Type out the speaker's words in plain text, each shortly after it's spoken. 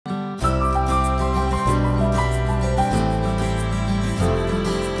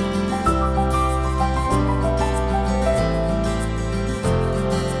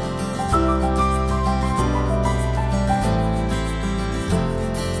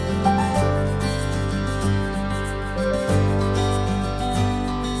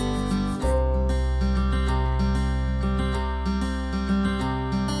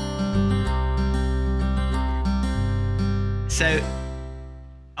So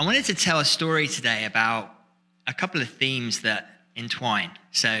I wanted to tell a story today about a couple of themes that entwine.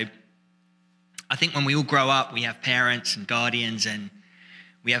 So I think when we all grow up, we have parents and guardians, and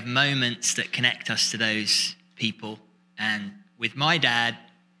we have moments that connect us to those people. And with my dad,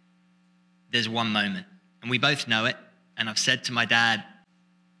 there's one moment, and we both know it. And I've said to my dad,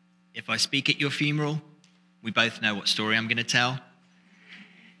 if I speak at your funeral, we both know what story I'm going to tell.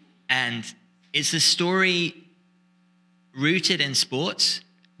 And it's a story rooted in sports.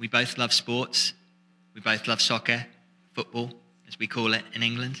 We both love sports. We both love soccer, football, as we call it in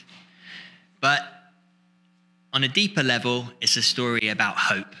England. But on a deeper level, it's a story about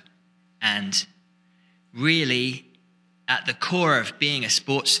hope. And really, at the core of being a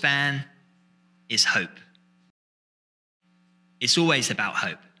sports fan is hope. It's always about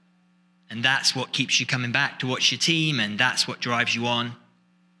hope. And that's what keeps you coming back to watch your team, and that's what drives you on.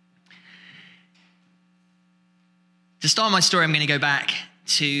 To start my story, I'm going to go back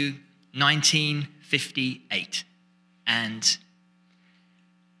to 1958 and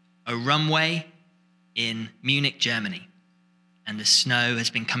a runway in Munich, Germany. And the snow has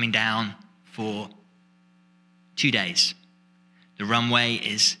been coming down for 2 days. The runway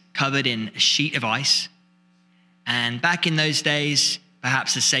is covered in a sheet of ice. And back in those days,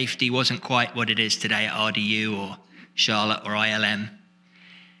 perhaps the safety wasn't quite what it is today at RDU or Charlotte or ILM.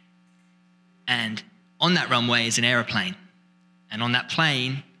 And on that runway is an aeroplane. And on that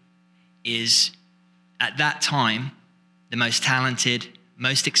plane is, at that time, the most talented,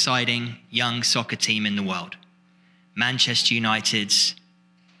 most exciting young soccer team in the world. Manchester United's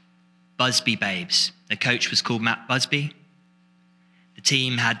Busby Babes. The coach was called Matt Busby. The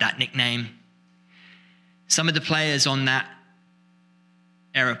team had that nickname. Some of the players on that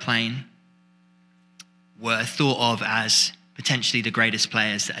aeroplane were thought of as potentially the greatest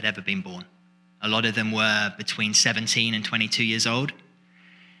players that had ever been born. A lot of them were between 17 and 22 years old.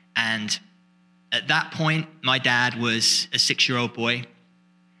 And at that point, my dad was a 6-year-old boy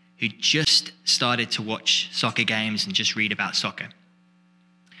who just started to watch soccer games and just read about soccer.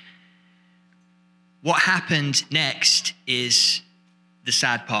 What happened next is the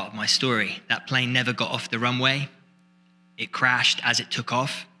sad part of my story. That plane never got off the runway. It crashed as it took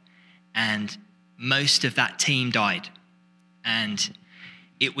off, and most of that team died. And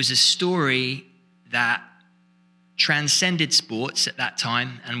it was a story that transcended sports at that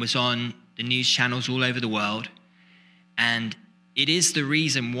time and was on the news channels all over the world. And it is the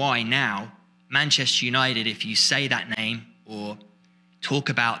reason why now Manchester United, if you say that name or talk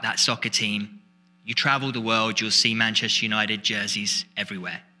about that soccer team, you travel the world, you'll see Manchester United jerseys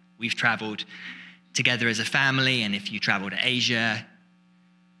everywhere. We've traveled together as a family, and if you travel to Asia,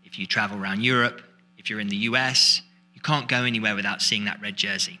 if you travel around Europe, if you're in the US, you can't go anywhere without seeing that red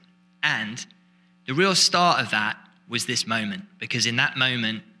jersey. And the real start of that was this moment, because in that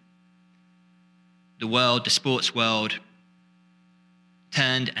moment, the world, the sports world,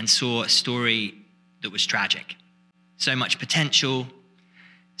 turned and saw a story that was tragic. So much potential,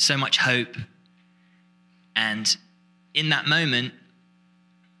 so much hope. And in that moment,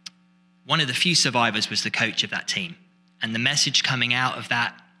 one of the few survivors was the coach of that team. And the message coming out of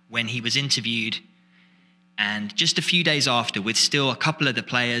that when he was interviewed, and just a few days after, with still a couple of the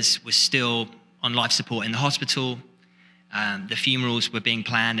players were still on life support in the hospital. The funerals were being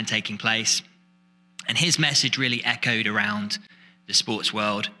planned and taking place. And his message really echoed around the sports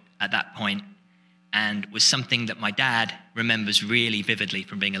world at that point, and was something that my dad remembers really vividly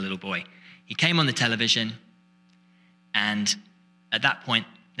from being a little boy. He came on the television, and at that point,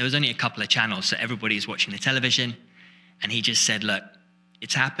 there was only a couple of channels, so everybody was watching the television. And he just said, look,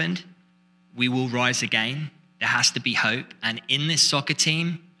 it's happened. We will rise again. There has to be hope. And in this soccer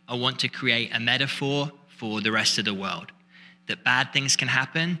team, I want to create a metaphor for the rest of the world. That bad things can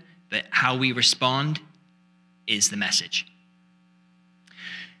happen, but how we respond is the message.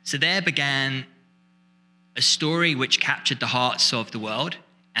 So there began a story which captured the hearts of the world.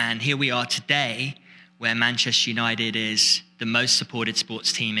 And here we are today, where Manchester United is the most supported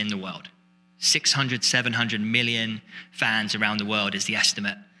sports team in the world. 600, 700 million fans around the world is the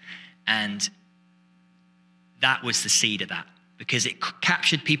estimate. And that was the seed of that, because it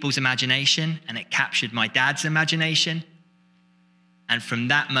captured people's imagination, and it captured my dad's imagination. And from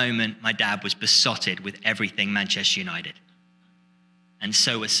that moment, my dad was besotted with everything Manchester United. And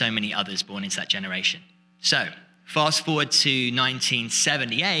so were so many others born into that generation. So fast forward to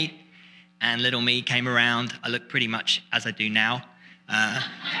 1978, and little me came around. I look pretty much as I do now, a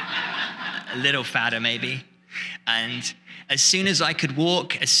little fatter maybe. And as soon as I could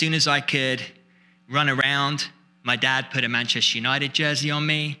walk, as soon as I could run around, my dad put a Manchester United jersey on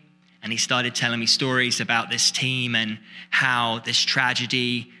me. And he started telling me stories about this team and how this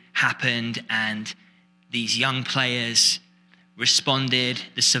tragedy happened and these young players responded,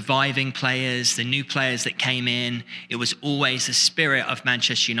 the surviving players, the new players that came in. It was always the spirit of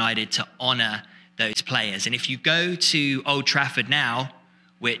Manchester United to honor those players. And if you go to Old Trafford now,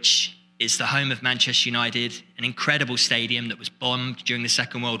 which is the home of Manchester United, an incredible stadium that was bombed during the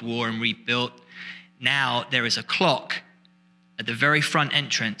Second World War and rebuilt, now there is a clock at the very front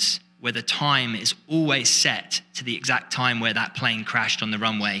entrance where the time is always set to the exact time where that plane crashed on the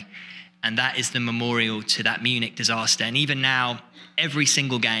runway. And that is the memorial to that Munich disaster. And even now, every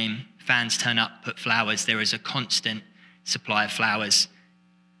single game, fans turn up, put flowers. There is a constant supply of flowers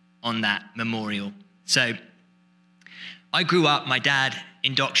on that memorial. So I grew up, my dad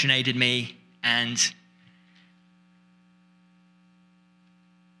indoctrinated me, and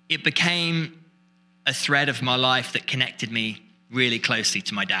it became a thread of my life that connected me really closely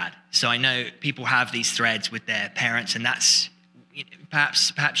to my dad. So I know people have these threads with their parents, and that's,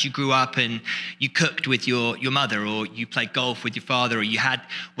 perhaps you grew up and you cooked with your mother, or you played golf with your father, or you had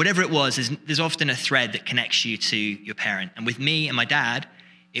whatever it was. There's often a thread that connects you to your parent. And with me and my dad,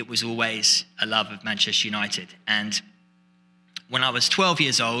 it was always a love of Manchester United. And when I was 12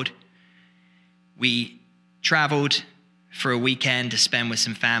 years old, we traveled for a weekend to spend with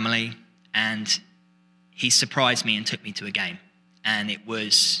some family, and he surprised me and took me to a game. And it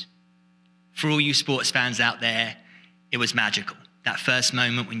was, for all you sports fans out there, it was magical. That first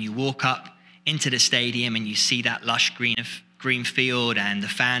moment when you walk up into the stadium and you see that lush green field and the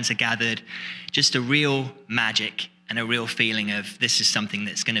fans are gathered, just a real magic and a real feeling of this is something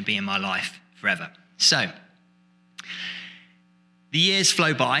that's going to be in my life forever. So the years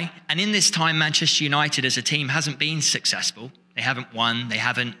flow by, and in this time, Manchester United as a team hasn't been successful. They haven't won. They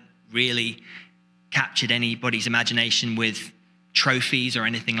haven't really captured anybody's imagination with trophies or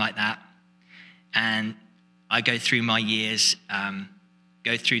anything like that. And I go through my years,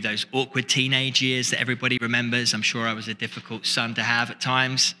 go through those awkward teenage years that everybody remembers. I'm sure I was a difficult son to have at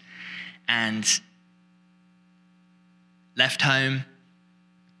times. And left home,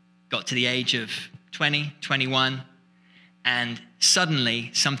 got to the age of 20, 21, and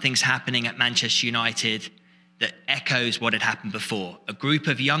suddenly something's happening at Manchester United that echoes what had happened before. A group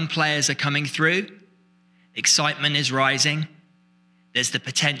of young players are coming through. Excitement is rising. There's the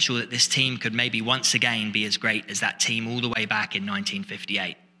potential that this team could maybe once again be as great as that team all the way back in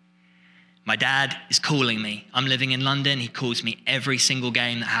 1958. My dad is calling me. I'm living in London. He calls me every single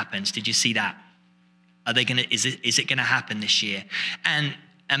game that happens. Did you see that? Is it gonna happen this year? And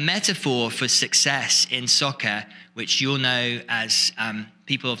a metaphor for success in soccer, which you'll know as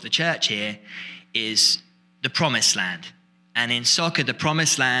people of the church here, is the promised land. And in soccer, the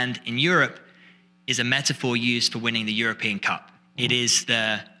promised land in Europe is a metaphor used for winning the European Cup. It is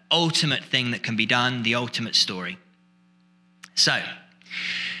the ultimate thing that can be done, the ultimate story. So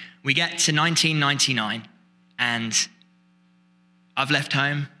we get to 1999, and I've left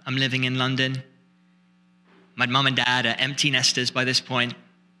home. I'm living in London. My mum and dad are empty nesters by this point,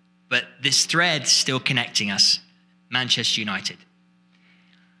 but this thread's still connecting us, Manchester United.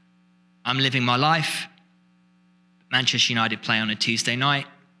 I'm living my life. Manchester United play on a Tuesday night.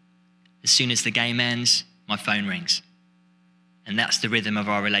 As soon as the game ends, my phone rings. And that's the rhythm of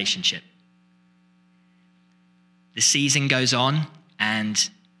our relationship. The season goes on, and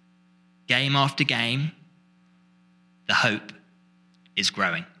game after game, the hope is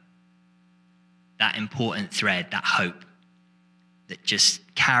growing. That important thread, that hope that just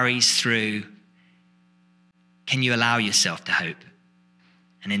carries through. Can you allow yourself to hope?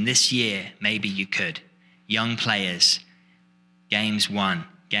 And in this year, maybe you could. Young players, games won,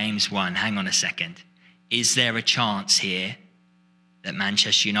 hang on a second. Is there a chance here that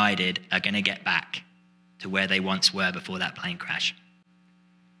Manchester United are going to get back to where they once were before that plane crash?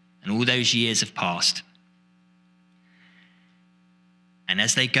 And all those years have passed. And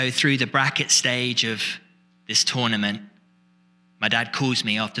as they go through the bracket stage of this tournament, my dad calls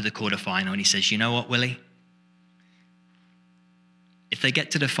me after the quarterfinal and he says, you know what, Willie? If they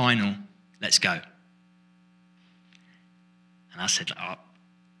get to the final, let's go. And I said, oh,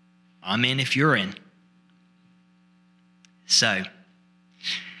 I'm in if you're in. So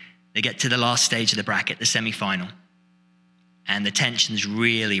they get to the last stage of the bracket, the semi-final, and the tension's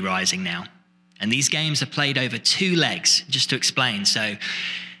really rising now. And these games are played over 2 legs, just to explain. So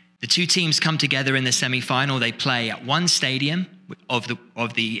the 2 teams come together in the semi-final. They play at one stadium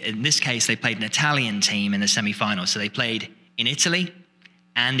in this case, they played an Italian team in the semi-final. So they played in Italy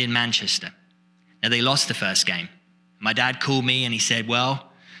and in Manchester. Now, they lost the first game. My dad called me and he said, well,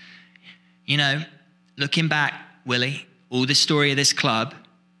 you know, looking back, Willie, all the story of this club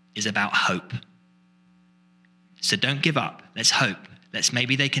is about hope. So don't give up. Let's hope.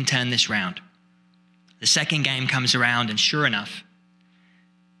 Maybe they can turn this round. The second game comes around, and sure enough,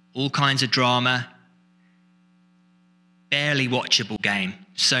 all kinds of drama, barely watchable game.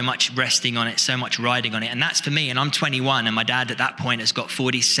 So much resting on it, so much riding on it. And that's for me, and I'm 21, and my dad at that point has got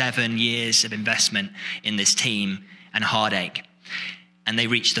 47 years of investment in this team and heartache. And they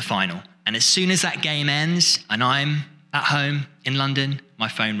reach the final. And as soon as that game ends, and I'm at home in London, my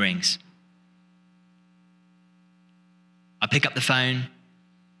phone rings. I pick up the phone,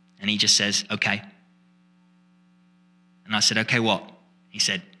 and he just says, okay. And I said, okay, what? He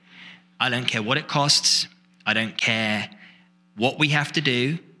said, I don't care what it costs. I don't care what we have to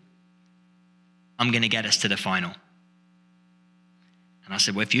do. I'm going to get us to the final. And I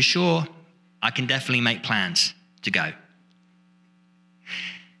said, well, if you're sure, I can definitely make plans to go.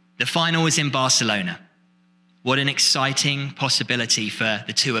 The final was in Barcelona. What an exciting possibility for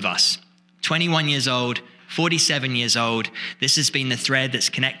the two of us. 21 years old, 47 years old. This has been the thread that's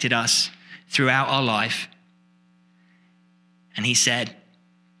connected us throughout our life. And he said,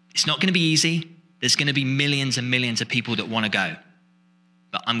 it's not going to be easy. There's going to be millions and millions of people that want to go.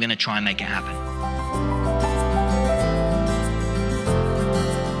 But I'm going to try and make it happen.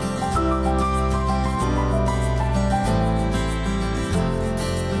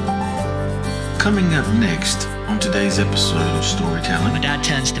 Coming up next on today's episode of Storytelling. My dad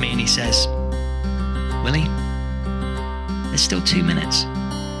turns to me and he says, Willie, there's still 2 minutes.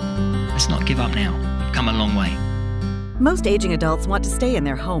 Let's not give up now. We've come a long way. Most aging adults want to stay in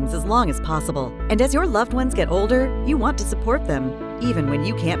their homes as long as possible. And as your loved ones get older, you want to support them, even when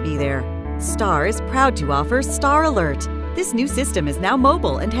you can't be there. Star is proud to offer Star Alert. This new system is now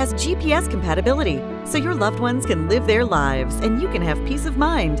mobile and has GPS compatibility, so your loved ones can live their lives and you can have peace of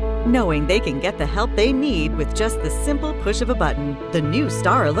mind, knowing they can get the help they need with just the simple push of a button. The new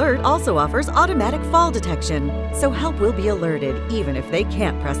Star Alert also offers automatic fall detection, so help will be alerted even if they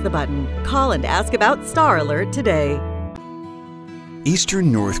can't press the button. Call and ask about Star Alert today.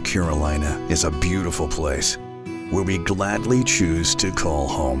 Eastern North Carolina is a beautiful place where we gladly choose to call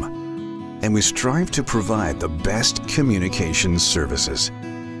home. And we strive to provide the best communications services.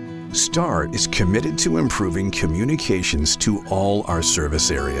 STAR is committed to improving communications to all our service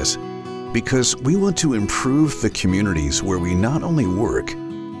areas because we want to improve the communities where we not only work,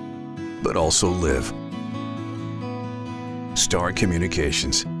 but also live. STAR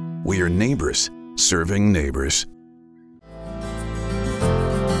Communications. We are neighbors serving neighbors.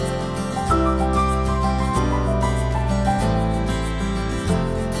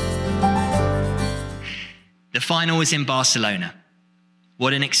 The final was in Barcelona.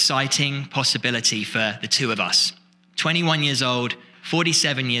 What an exciting possibility for the two of us. 21 years old,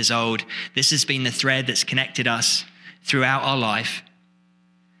 47 years old. This has been the thread that's connected us throughout our life.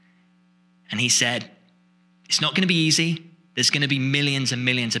 And he said, it's not going to be easy. There's going to be millions and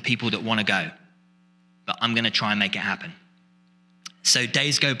millions of people that want to go. But I'm going to try and make it happen. So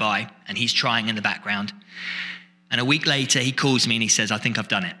days go by, and he's trying in the background. And a week later, he calls me and he says, I think I've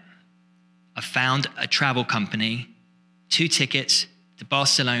done it. I found a travel company, 2 tickets to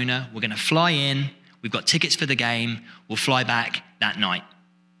Barcelona. We're going to fly in. We've got tickets for the game. We'll fly back that night.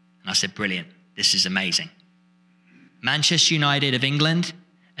 And I said, brilliant. This is amazing. Manchester United of England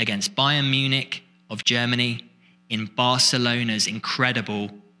against Bayern Munich of Germany in Barcelona's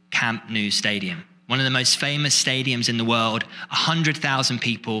incredible Camp Nou Stadium. One of the most famous stadiums in the world, 100,000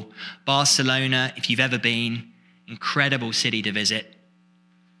 people. Barcelona, if you've ever been, incredible city to visit.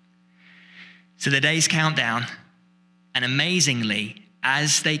 So the days count down, and amazingly,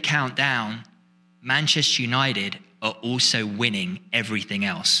 as they count down, Manchester United are also winning everything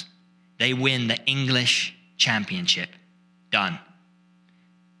else. They win the English Championship. Done.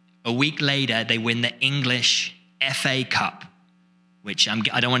 A week later, they win the English FA Cup, which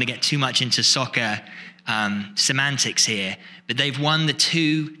I don't want to get too much into soccer semantics here, but they've won the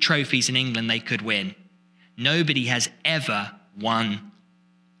 2 trophies in England they could win. Nobody has ever won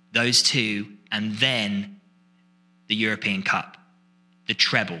those 2 and then the European Cup, the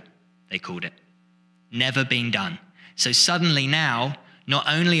treble, they called it. Never been done. So suddenly now, not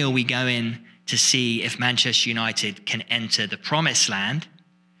only are we going to see if Manchester United can enter the promised land,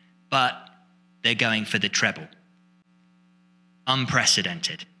 but they're going for the treble.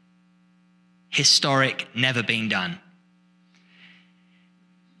 Unprecedented. Historic, never been done.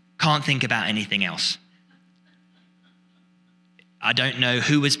 Can't think about anything else. I don't know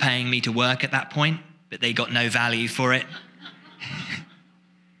who was paying me to work at that point, but they got no value for it.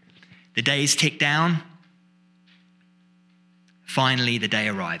 The days tick down. Finally, the day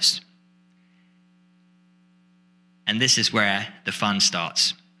arrives. And this is where the fun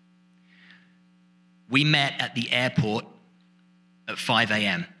starts. We met at the airport at 5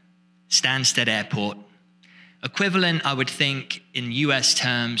 a.m., Stansted Airport. Equivalent, I would think, in US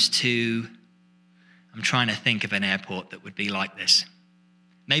terms to, I'm trying to think of an airport that would be like this.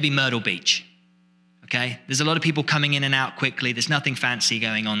 Maybe Myrtle Beach, okay? There's a lot of people coming in and out quickly. There's nothing fancy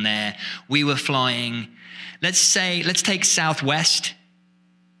going on there. We were flying, let's take Southwest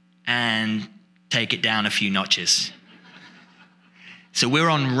and take it down a few notches. So we're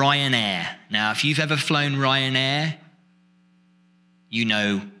on Ryanair. Now, if you've ever flown Ryanair, you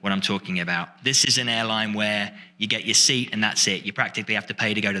know what I'm talking about. This is an airline where you get your seat and that's it. You practically have to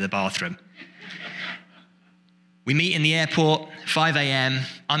pay to go to the bathroom. We meet in the airport, 5 a.m.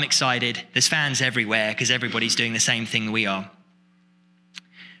 I'm excited. There's fans everywhere because everybody's doing the same thing we are.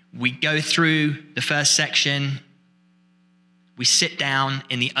 We go through the first section. We sit down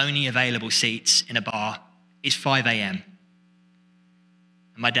in the only available seats in a bar. It's 5 a.m.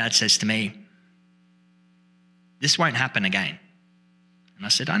 And my dad says to me, "This won't happen again." And I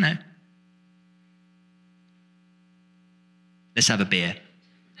said, "I know. Let's have a beer."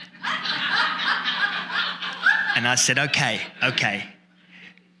 And I said, okay.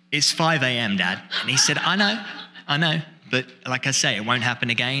 It's 5 a.m., Dad. And he said, I know. But like I say, it won't happen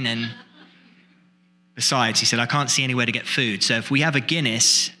again. And besides, he said, I can't see anywhere to get food. So if we have a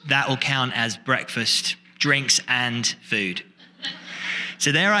Guinness, that will count as breakfast, drinks, and food.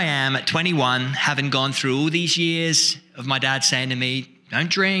 So there I am at 21, having gone through all these years of my dad saying to me, don't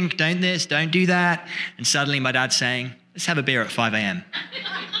drink, don't this, don't do that. And suddenly my dad's saying, let's have a beer at 5 a.m.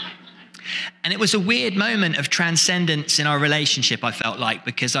 And it was a weird moment of transcendence in our relationship, I felt like,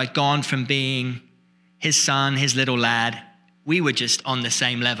 because I'd gone from being his son, his little lad. We were just on the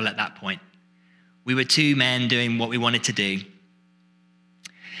same level at that point. We were two men doing what we wanted to do.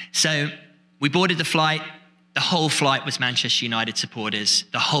 So we boarded the flight. The whole flight was Manchester United supporters.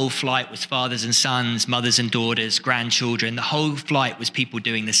 The whole flight was fathers and sons, mothers and daughters, grandchildren. The whole flight was people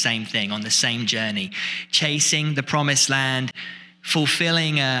doing the same thing on the same journey, chasing the promised land,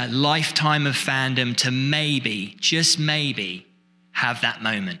 fulfilling a lifetime of fandom to maybe, just maybe, have that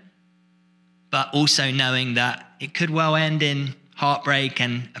moment. But also knowing that it could well end in heartbreak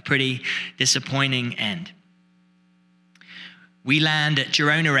and a pretty disappointing end. We land at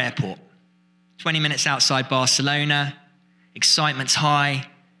Girona Airport, 20 minutes outside Barcelona. Excitement's high.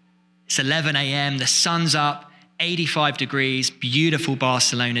 It's 11 a.m., the sun's up, 85 degrees, beautiful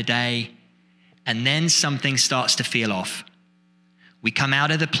Barcelona day. And then something starts to feel off. We come out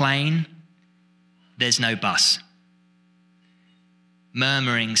of the plane, there's no bus.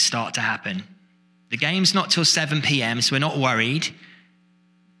 Murmurings start to happen. The game's not till 7 p.m., so we're not worried,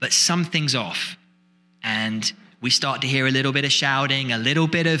 but something's off. And we start to hear a little bit of shouting, a little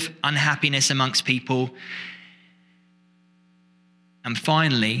bit of unhappiness amongst people. And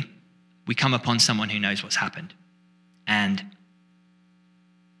finally, we come upon someone who knows what's happened. And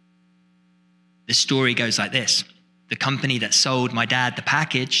the story goes like this. The company that sold my dad the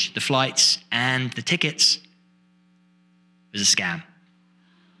package, the flights, and the tickets was a scam.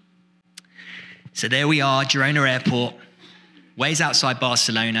 So there we are, Girona Airport, ways outside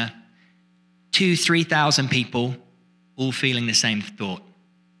Barcelona, 2,000-3,000 people, all feeling the same thought.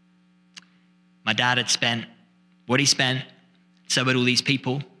 My dad had spent what he spent, so had all these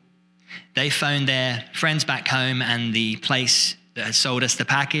people. They phoned their friends back home, and the place that had sold us the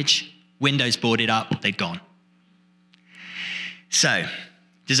package, windows boarded up, they'd gone. So,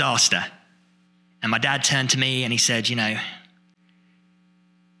 disaster. And my dad turned to me and he said, you know,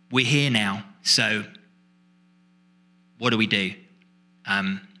 we're here now, so what do we do?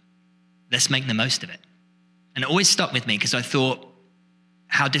 Let's make the most of it. And it always stuck with me because I thought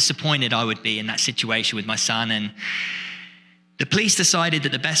how disappointed I would be in that situation with my son. And the police decided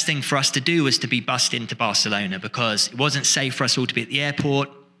that the best thing for us to do was to be bussed into Barcelona because it wasn't safe for us all to be at the airport.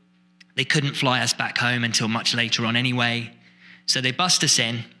 They couldn't fly us back home until much later on anyway. So they bussed us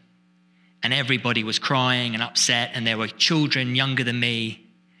in, and everybody was crying and upset, and there were children younger than me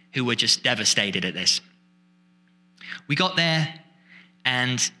who were just devastated at this. We got there,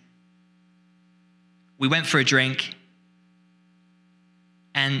 and we went for a drink,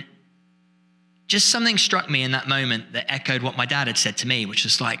 and just something struck me in that moment that echoed what my dad had said to me, which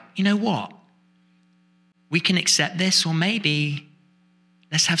was like, you know what? We can accept this, or maybe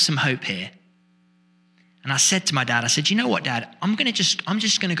let's have some hope here. And I said to my dad, I said, you know what, Dad? I'm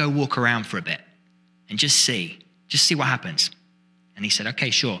just gonna go walk around for a bit and just see what happens. And he said, okay,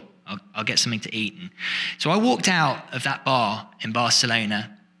 sure, I'll get something to eat. And so I walked out of that bar in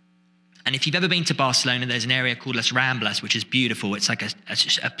Barcelona. And if you've ever been to Barcelona, there's an area called Las Ramblas, which is beautiful. It's like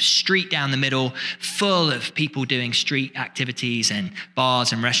a street down the middle, full of people doing street activities and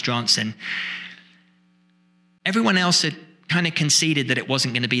bars and restaurants. And Everyone else had kind of conceded that it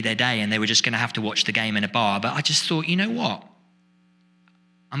wasn't going to be their day and they were just going to have to watch the game in a bar. But I just thought, you know what?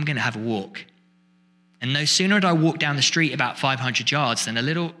 I'm going to have a walk. And no sooner had I walked down the street about 500 yards than a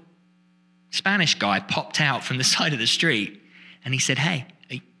little Spanish guy popped out from the side of the street and he said, "Hey,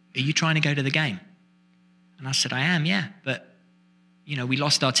 are you trying to go to the game?" And I said, "I am, yeah. But, we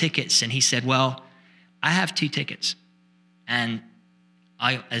lost our tickets." And he said, "Well, I have 2 tickets. And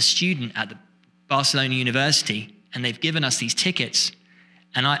I'm a student at the Barcelona University, and they've given us these tickets,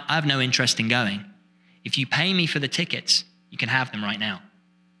 and I have no interest in going. If you pay me for the tickets, you can have them right now."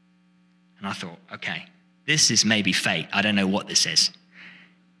 And I thought, okay, this is maybe fate. I don't know what this is.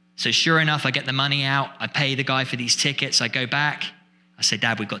 So sure enough, I get the money out. I pay the guy for these tickets. I go back. I say,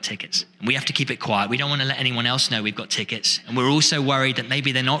 "Dad, we've got tickets. And we have to keep it quiet. We don't want to let anyone else know we've got tickets. And we're also worried that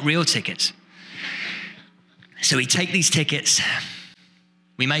maybe they're not real tickets." So we take these tickets.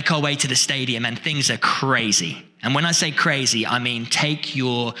 We make our way to the stadium, and things are crazy. And when I say crazy, I mean take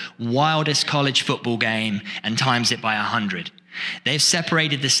your wildest college football game and times it by 100. They've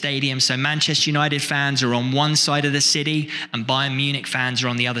separated the stadium, so Manchester United fans are on one side of the city and Bayern Munich fans are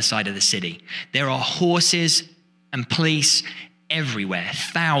on the other side of the city. There are horses and police everywhere,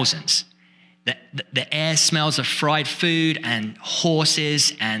 thousands. The air smells of fried food and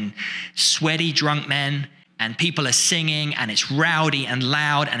horses and sweaty drunk men, and people are singing, and it's rowdy and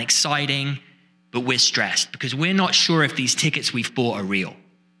loud and exciting, but we're stressed because we're not sure if these tickets we've bought are real.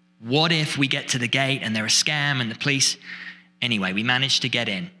 What if we get to the gate and they're a scam and the police... Anyway, we managed to get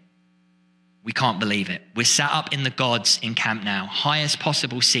in. We can't believe it. We're sat up in the gods in Camp Nou, highest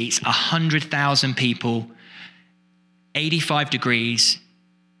possible seats, 100,000 people, 85 degrees,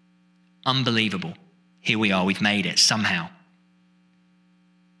 unbelievable. Here we are, we've made it somehow.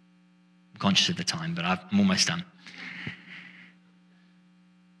 I'm conscious of the time, but I'm almost done.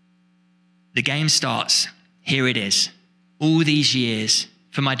 The game starts. Here it is. All these years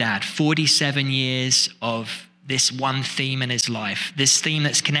for my dad, 47 years of this one theme in his life, this theme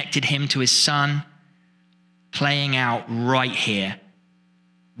that's connected him to his son, playing out right here.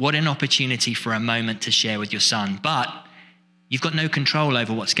 What an opportunity for a moment to share with your son, but you've got no control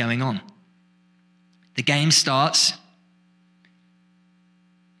over what's going on. The game starts.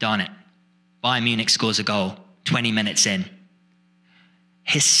 Darn it. Bayern Munich scores a goal 20 minutes in.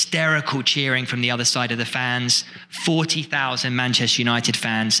 Hysterical cheering from the other side of the fans. 40,000 Manchester United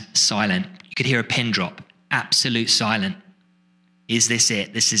fans silent. You could hear a pin drop. Absolute silent. Is this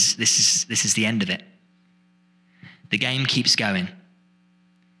it? This is the end of it. The game keeps going.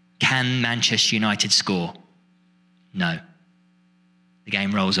 Can Manchester United score? No. The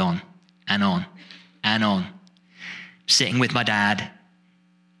game rolls on and on and on. Sitting with my dad,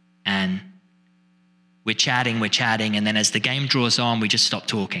 and we're chatting, and then as the game draws on, we just stop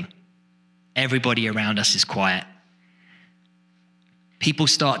talking. Everybody around us is quiet. People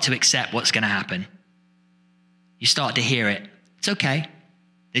start to accept what's going to happen. You start to hear it. It's okay.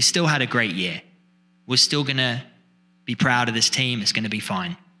 They still had a great year. We're still going to be proud of this team. It's going to be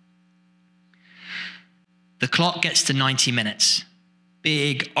fine. The clock gets to 90 minutes.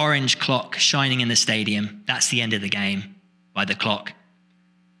 Big orange clock shining in the stadium. That's the end of the game by the clock.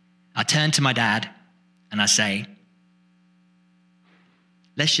 I turn to my dad and I say,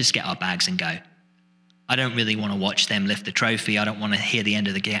 "Let's just get our bags and go. I don't really want to watch them lift the trophy. I don't want to hear the end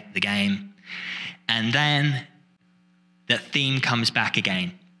of the game." And then that theme comes back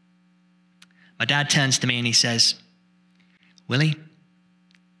again. My dad turns to me and he says, "Willie,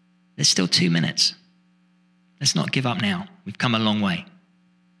 there's still 2 minutes. Let's not give up now. We've come a long way."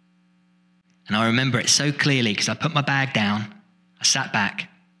 And I remember it so clearly because I put my bag down, I sat back,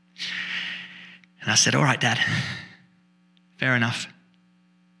 and I said, "All right, Dad, fair enough."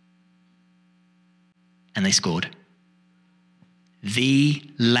 And they scored.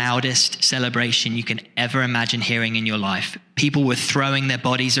 The loudest celebration you can ever imagine hearing in your life. People were throwing their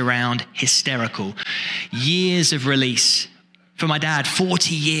bodies around, hysterical. Years of release. For my dad,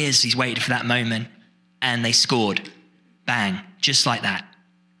 40 years he's waited for that moment, and they scored. Bang, just like that.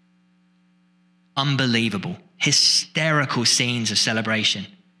 Unbelievable. Hysterical scenes of celebration.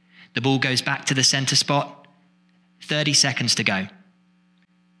 The ball goes back to the center spot. 30 seconds to go.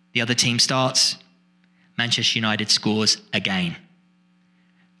 The other team starts. Manchester United scores again.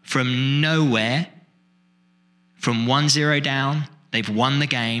 From nowhere, from 1-0 down, they've won the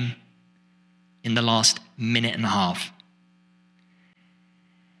game in the last minute and a half.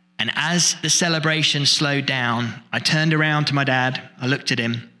 And as the celebration slowed down, I turned around to my dad, I looked at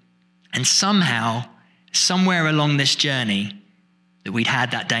him, and somehow, somewhere along this journey that we'd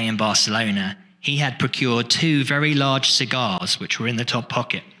had that day in Barcelona, he had procured 2 very large cigars, which were in the top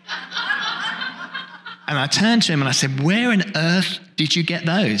pocket. And I turned to him and I said, where on earth did you get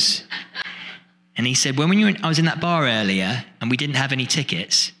those? And he said, I was in that bar earlier and we didn't have any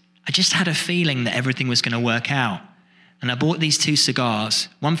tickets, I just had a feeling that everything was going to work out. And I bought these 2 cigars,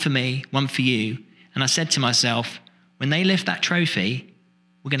 one for me, one for you. And I said to myself, when they lift that trophy,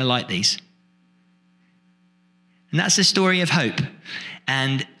 we're going to light these. And that's the story of hope.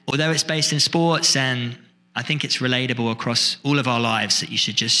 And although it's based in sports, and I think it's relatable across all of our lives, that you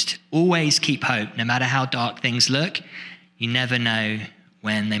should just always keep hope, no matter how dark things look. You never know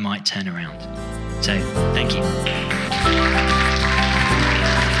when they might turn around. So, thank you.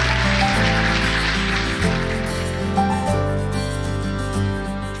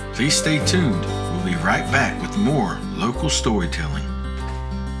 Please stay tuned. We'll be right back with more local storytelling.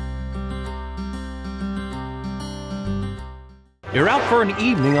 You're out for an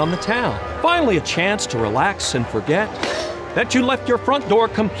evening on the town. Finally a chance to relax and forget that you left your front door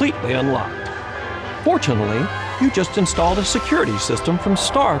completely unlocked. Fortunately, you just installed a security system from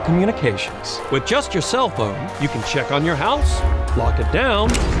Star Communications. With just your cell phone, you can check on your house, lock it down,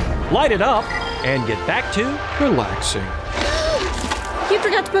 light it up, and get back to relaxing. He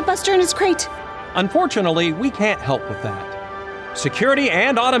forgot to put Buster in his crate. Unfortunately, we can't help with that. Security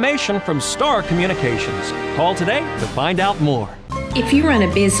and automation from Star Communications. Call today to find out more. If you run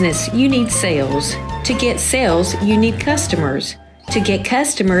a business, you need sales. To get sales, you need customers. To get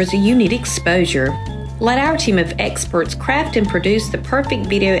customers, you need exposure. Let our team of experts craft and produce the perfect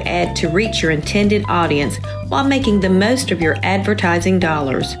video ad to reach your intended audience while making the most of your advertising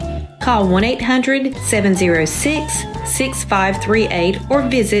dollars. Call 1-800-706-6538 or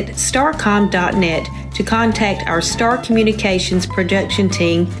visit starcom.net to contact our Star Communications production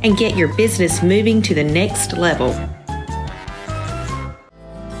team and get your business moving to the next level.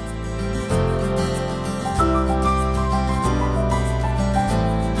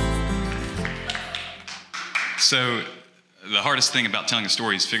 So the hardest thing about telling a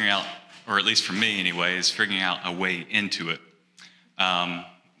story is figuring out, or at least for me anyway, is figuring out a way into it.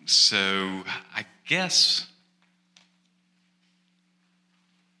 So I guess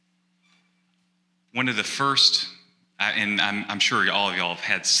one of the first, and I'm sure all of y'all have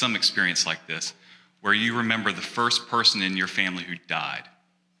had some experience like this, where you remember the first person in your family who died.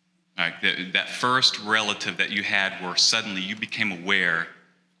 Right? That first relative that you had where suddenly you became aware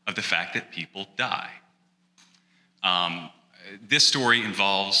of the fact that people die. This story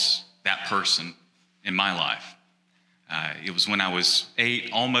involves that person in my life. It was when I was 8,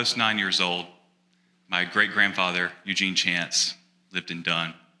 almost 9 years old. My great-grandfather, Eugene Chance, lived in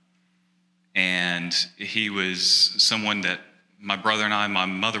Dunn. And he was someone that my brother and I, my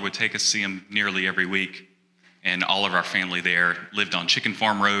mother would take us to see him nearly every week. And all of our family there lived on Chicken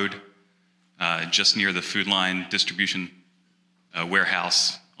Farm Road, just near the Food Line distribution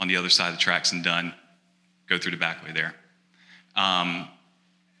warehouse on the other side of the tracks in Dunn. Go through the back way there.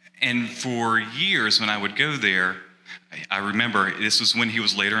 And for years when I would go there, I remember this was when he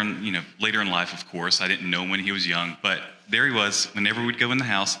was later in life, of course. I didn't know when he was young, but there he was. Whenever we'd go in the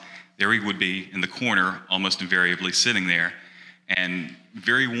house, there he would be in the corner, almost invariably sitting there, and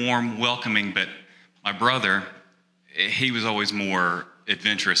very warm, welcoming. But my brother, he was always more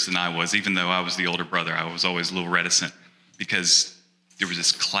adventurous than I was. Even though I was the older brother, I was always a little reticent because there was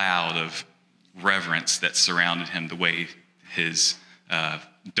this cloud of reverence that surrounded him, the way his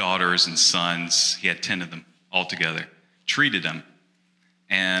daughters and sons, he had 10 of them all together, treated him.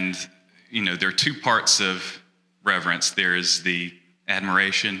 And, there are two parts of reverence. There's the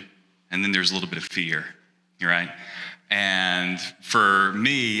admiration, and then there's a little bit of fear, right? And for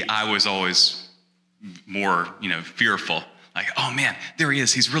me, I was always more, fearful. Like, oh man, there he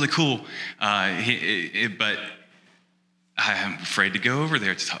is. He's really cool. But I'm afraid to go over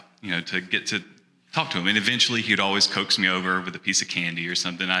there to talk, to get to talk to him. And eventually he'd always coax me over with a piece of candy or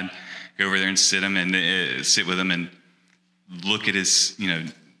something. I'd go over there and sit with him and look at his,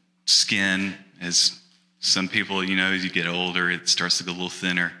 skin. As some people, as you get older, it starts to get a little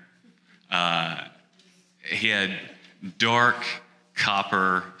thinner. He had dark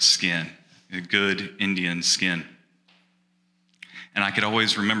copper skin, a good Indian skin. And I could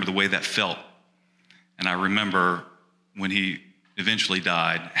always remember the way that felt. And I remember when he eventually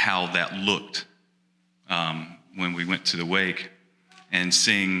died, how that looked when we went to the wake and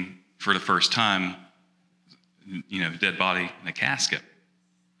seeing for the first time, a dead body in a casket.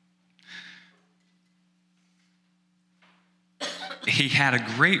 He had a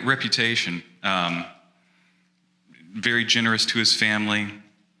great reputation, very generous to his family,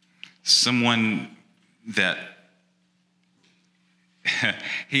 someone that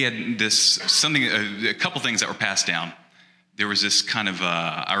he had a couple things that were passed down. There was this kind of,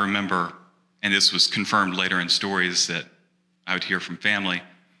 I remember and this was confirmed later in stories that I would hear from family,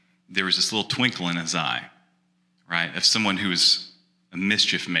 there was this little twinkle in his eye, right, of someone who was a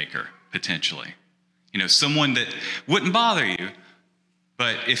mischief maker, potentially. You know, someone that wouldn't bother you,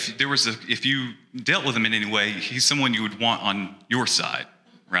 but if you dealt with him in any way, he's someone you would want on your side,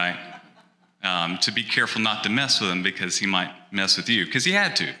 right? To be careful not to mess with him because he might mess with you, because he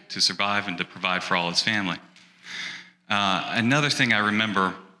had to survive and to provide for all his family. Another thing I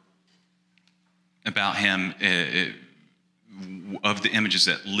remember about him, of the images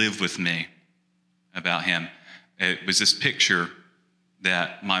that live with me about him, it was this picture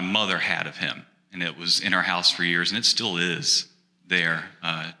that my mother had of him. And it was in our house for years, and it still is there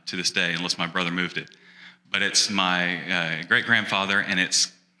to this day, unless my brother moved it. But it's my great-grandfather, and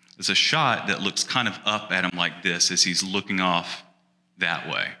it's a shot that looks kind of up at him like this as he's looking off that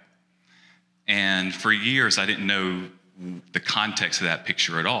way. And for years, I didn't know the context of that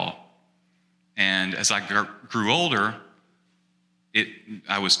picture at all. And as I grew older,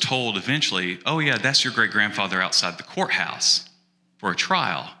 I was told eventually, oh yeah, that's your great-grandfather outside the courthouse for a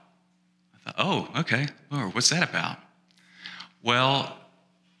trial. I thought, oh, okay, Lord, what's that about? Well,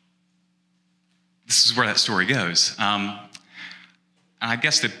 this is where that story goes. I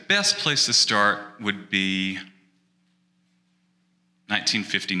guess the best place to start would be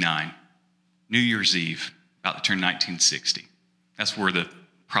 1959, New Year's Eve, about to turn 1960. That's where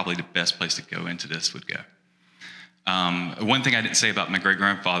probably the best place to go into this would go. One thing I didn't say about my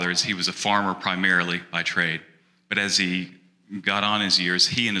great-grandfather is he was a farmer primarily by trade, but as he got on his years,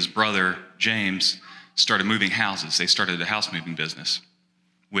 he and his brother, James, started moving houses. They started a house moving business,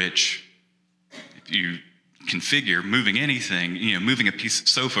 which, if you can figure, moving anything, moving a piece of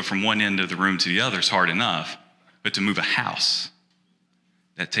sofa from one end of the room to the other is hard enough, but to move a house,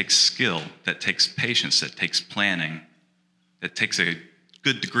 that takes skill, that takes patience, that takes planning, that takes a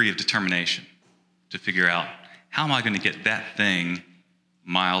good degree of determination to figure out, how am I going to get that thing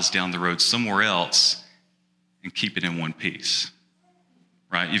miles down the road somewhere else and keep it in one piece,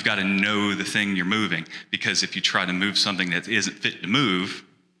 right? You've got to know the thing you're moving, because if you try to move something that isn't fit to move,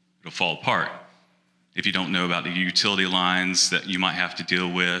 it'll fall apart. If you don't know about the utility lines that you might have to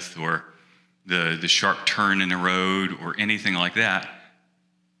deal with, or the sharp turn in the road, or anything like that,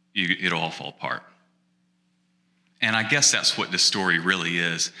 it'll all fall apart. And I guess that's what this story really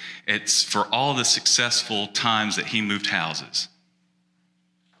is. It's for all the successful times that he moved houses.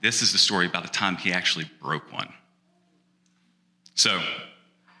 This is the story about the time he actually broke one. So,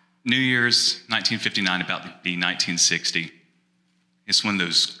 New Year's 1959, about to be 1960. It's one of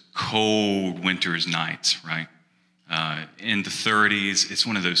those cold winter's nights, right? In the 30s, it's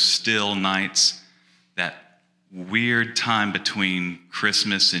one of those still nights, that weird time between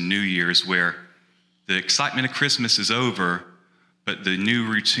Christmas and New Year's where the excitement of Christmas is over, but the new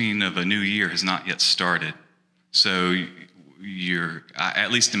routine of a new year has not yet started. So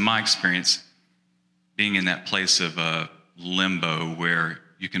at least in my experience, being in that place of limbo where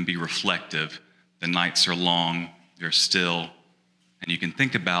you can be reflective. The nights are long, they're still, and you can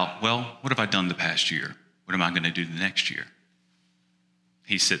think about, well, what have I done the past year? What am I going to do the next year?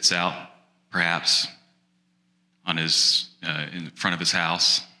 He sits out, perhaps, on in front of his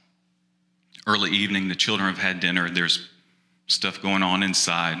house. Early evening, the children have had dinner. There's stuff going on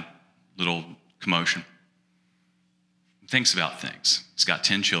inside, little commotion. He thinks about things. He's got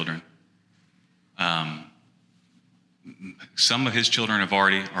 10 children. Some of his children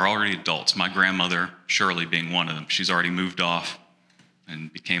are already adults. My grandmother, Shirley, being one of them. She's already moved off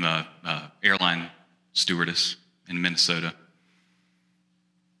and became a airline stewardess in Minnesota.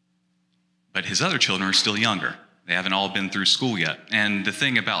 But his other children are still younger. They haven't all been through school yet. And the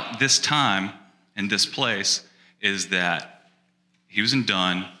thing about this time and this place is that he was in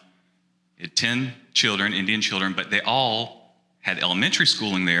Dunn. He had 10 children, Indian children, but they all had elementary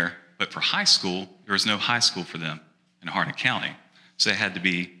schooling there. But for high school, there was no high school for them in Harnett County. So they had to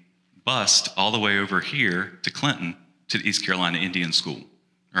be bused all the way over here to Clinton, to the East Carolina Indian School.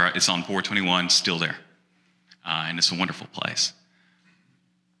 It's on 421, still there. And it's a wonderful place.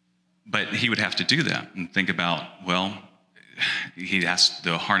 But he would have to do that and think about, well, he asked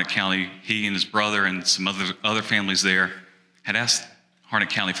the Harnett County, he and his brother and some other families there had asked Harnett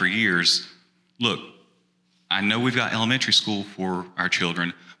County for years, look, I know we've got elementary school for our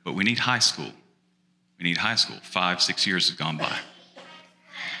children, but we need high school. We need high school. 5-6 years have gone by.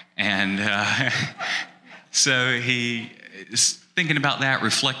 And so he is thinking about that,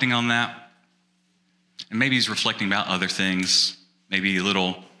 reflecting on that. And maybe he's reflecting about other things, maybe a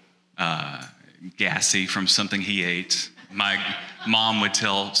little gassy from something he ate. My mom would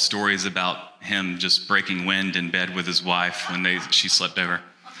tell stories about him just breaking wind in bed with his wife when she slept over.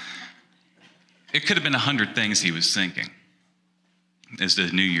 It could have been 100 things he was thinking as the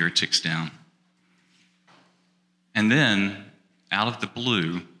new year ticks down. And then, out of the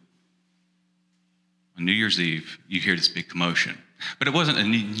blue, on New Year's Eve, you hear this big commotion. But it wasn't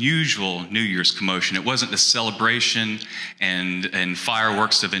an unusual New Year's commotion. It wasn't the celebration and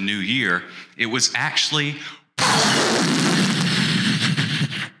fireworks of a new year. It was actually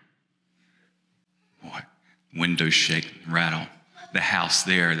windows shake and rattle. The house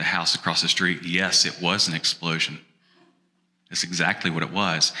there, the house across the street, yes, it was an explosion. That's exactly what it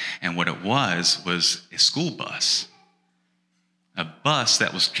was. And what it was a school bus. A bus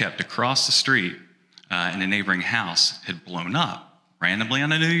that was kept across the street in a neighboring house had blown up randomly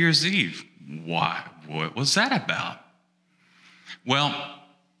on a New Year's Eve. Why? What was that about? Well,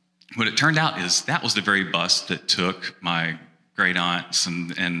 what it turned out is that was the very bus that took my great aunts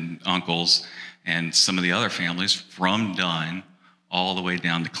and uncles and some of the other families from Dunn all the way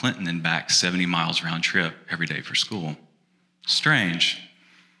down to Clinton and back 70 miles round trip every day for school. Strange.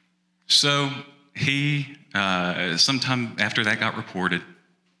 So he, sometime after that got reported,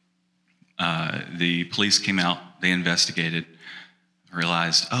 the police came out, they investigated,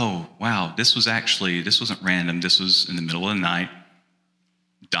 realized, oh, wow, this wasn't random, this was in the middle of the night.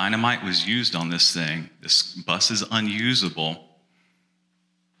 Dynamite was used on this thing. This bus is unusable.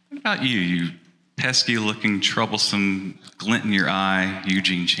 What about you, you pesky-looking, troublesome, glint in your eye,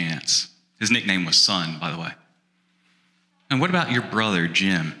 Eugene Chance? His nickname was Son, by the way. And what about your brother,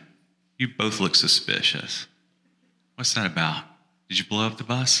 Jim? You both look suspicious. What's that about? Did you blow up the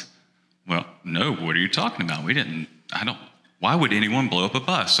bus? Well, no, what are you talking about? Why would anyone blow up a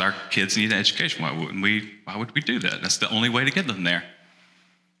bus? Our kids need education. Why would we do that? That's the only way to get them there.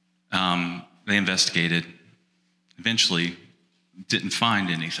 They investigated, eventually didn't find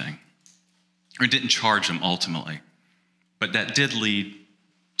anything, or didn't charge them ultimately. But that did lead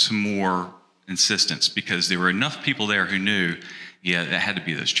to more insistence, because there were enough people there who knew, yeah, that had to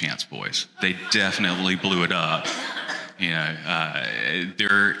be those Chance boys. They definitely blew it up.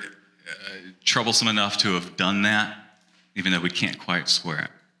 They're troublesome enough to have done that, even though we can't quite square it.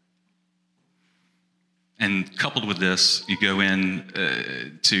 And coupled with this, you go in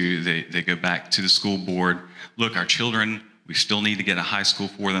they go back to the school board. Look, our children, we still need to get a high school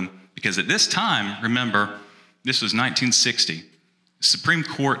for them. Because at this time, remember, this was 1960. The Supreme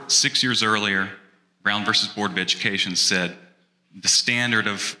Court, 6 years earlier, Brown versus Board of Education, said the standard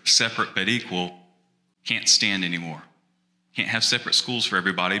of separate but equal can't stand anymore. Can't have separate schools for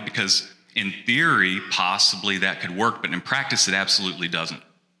everybody, because in theory, possibly that could work, but in practice, it absolutely doesn't.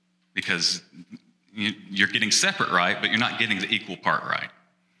 Because you're getting separate right, but you're not getting the equal part right.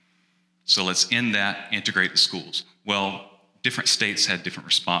 So let's end that, integrate the schools. Well, different states had different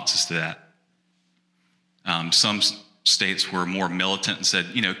responses to that. Some states were more militant and said,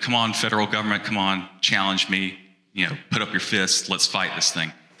 come on, federal government, come on, challenge me, put up your fists, let's fight this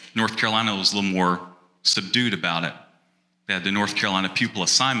thing. North Carolina was a little more subdued about it. They had the North Carolina Pupil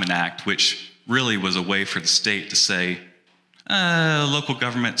Assignment Act, which really was a way for the state to say, local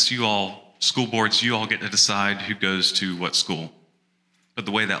governments, school boards, you all get to decide who goes to what school. But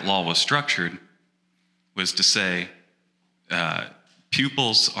the way that law was structured was to say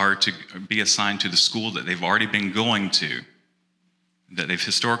pupils are to be assigned to the school that they've already been going to, that they've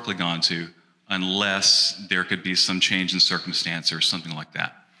historically gone to, unless there could be some change in circumstance or something like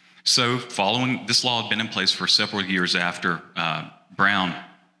that. So following, this law had been in place for several years after Brown,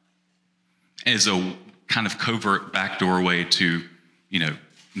 as a kind of covert backdoor way to,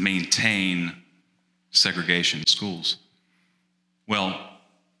 maintain segregation in schools. Well,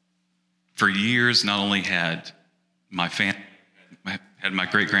 for years, not only had my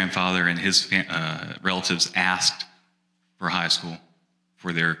great-grandfather and his relatives asked for high school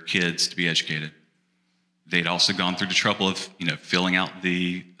for their kids to be educated. They'd also gone through the trouble of, filling out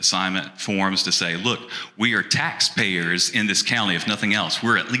the assignment forms to say, look, we are taxpayers in this county, if nothing else.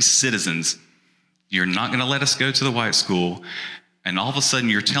 We're at least citizens. You're not going to let us go to the white school. And all of a sudden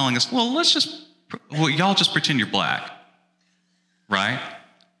you're telling us, y'all just pretend you're black, right?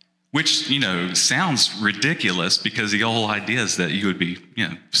 Which, sounds ridiculous, because the whole idea is that you would be,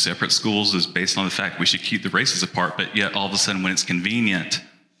 separate schools is based on the fact we should keep the races apart, but yet all of a sudden when it's convenient,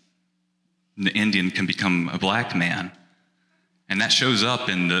 the Indian can become a black man. And that shows up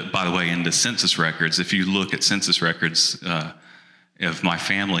by the way, in the census records. If you look at census records of my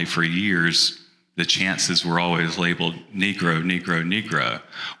family for years, the Chances were always labeled Negro, Negro, Negro,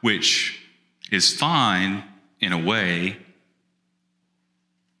 which is fine in a way,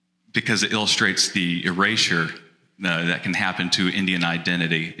 because it illustrates the erasure that can happen to Indian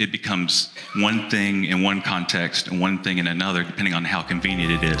identity. It becomes one thing in one context and one thing in another, depending on how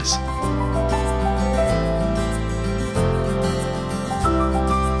convenient it is.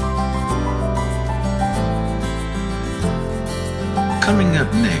 Coming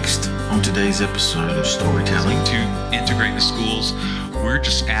up next on today's episode of Storytelling. To integrate the schools, we're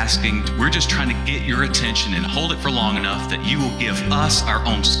just trying to get your attention and hold it for long enough that you will give us our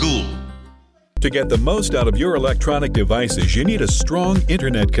own school. To get the most out of your electronic devices, you need a strong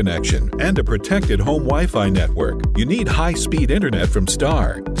internet connection and a protected home Wi-Fi network. You need high-speed internet from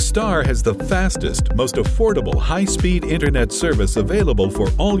Star. Star has the fastest, most affordable high-speed internet service available for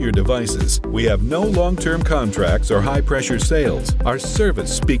all your devices. We have no long-term contracts or high-pressure sales. Our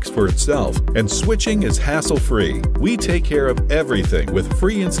service speaks for itself, and switching is hassle-free. We take care of everything with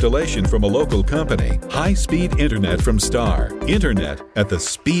free installation from a local company. High-speed internet from Star. Internet at the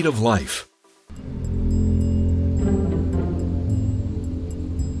speed of life.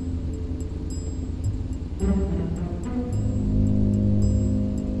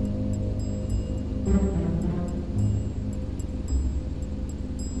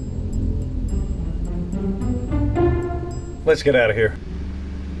 Let's get out of here.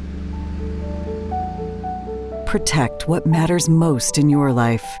 Protect what matters most in your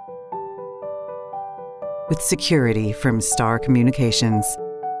life with security from Star Communications.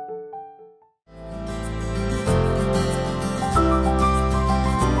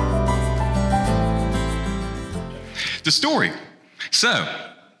 The story. So,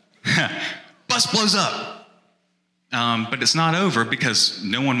 bus blows up. But it's not over because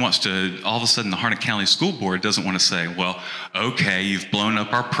no one wants to, all of a sudden the Harnett County School Board doesn't want to say, well, okay, you've blown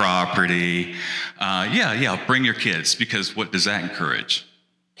up our property. Yeah, bring your kids, because what does that encourage?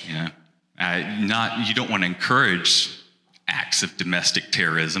 You know, you don't want to encourage acts of domestic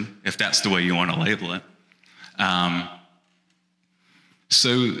terrorism, if that's the way you want to label it.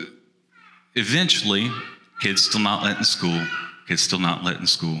 So eventually, kids still not let in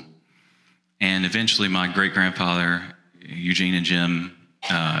school, And eventually my great-grandfather, Eugene and Jim,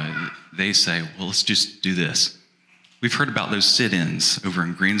 they say, well, let's just do this. We've heard about those sit-ins over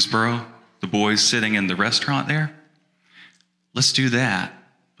in Greensboro, the boys sitting in the restaurant there. Let's do that,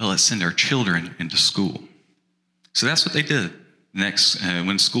 but let's send our children into school. So that's what they did. Next,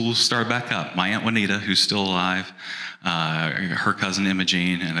 when school started back up, my Aunt Juanita, who's still alive, her cousin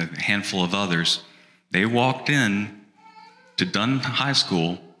Imogene, and a handful of others, they walked in to Dunn High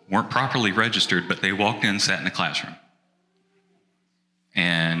School, weren't properly registered, but they walked in, sat in the classroom.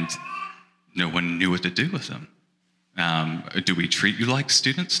 And no one knew what to do with them. Do we treat you like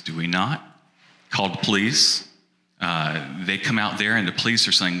students? Do we not? Called the police. They come out there and the police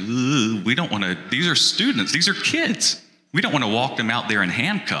are saying, we don't want to, these are students, these are kids. We don't want to walk them out there in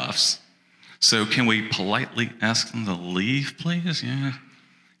handcuffs. So can we politely ask them to leave, please?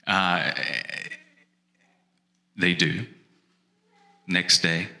 Yeah. They do. Next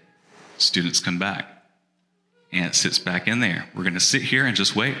day, students come back. Aunt sits back in there. We're going to sit here and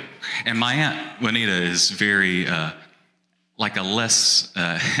just wait. And my Aunt Juanita is very, like a less,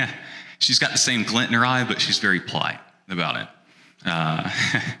 she's got the same glint in her eye, but she's very polite about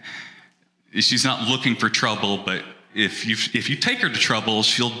it. She's not looking for trouble, but if you take her to trouble,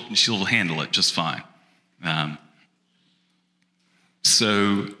 she'll handle it just fine.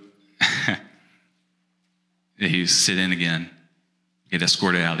 So they sit in again, get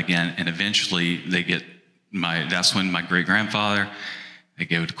escorted out again, and eventually they get that's when my great-grandfather, they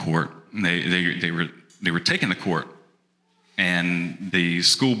go to court. They were taken to court, and the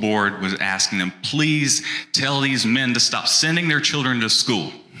school board was asking them, please tell these men to stop sending their children to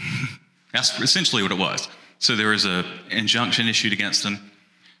school. That's essentially what it was. So there was an injunction issued against them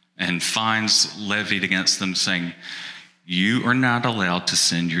and fines levied against them saying, you are not allowed to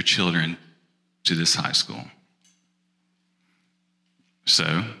send your children to this high school.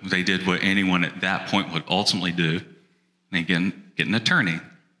 So they did what anyone at that point would ultimately do. They get an attorney,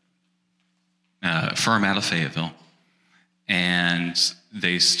 firm out of Fayetteville, and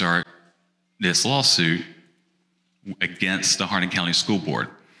they start this lawsuit against the Harnett County School Board.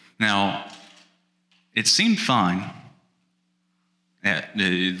 Now, it seemed fine.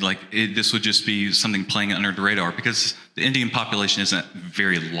 This would just be something playing under the radar because the Indian population isn't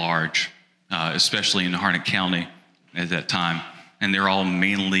very large, especially in Harnett County at that time. And they're all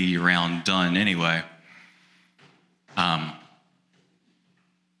mainly around Dunn anyway.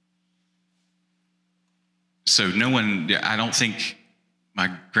 So no one, I don't think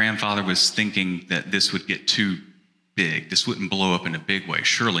my grandfather was thinking that this would get too big. This wouldn't blow up in a big way.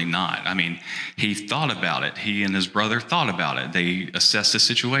 Surely not. I mean, he thought about it. He and his brother thought about it. They assessed the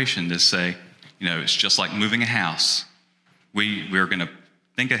situation to say, you know, it's just like moving a house. We're going to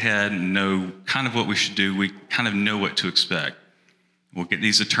think ahead and know kind of what we should do. We kind of know what to expect. We'll get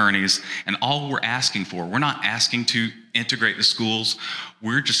these attorneys, and all we're asking for, we're not asking to integrate the schools.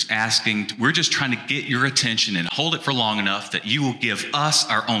 We're just trying to get your attention and hold it for long enough that you will give us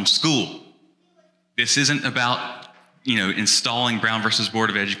our own school. This isn't about, installing Brown versus Board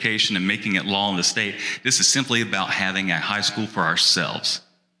of Education and making it law in the state. This is simply about having a high school for ourselves,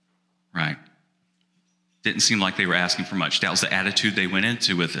 right? Didn't seem like they were asking for much. That was the attitude they went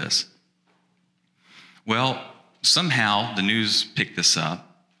into with this. Well, somehow the news picked this up.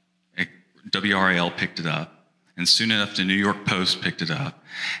 WRAL picked it up. And soon enough, the New York Post picked it up.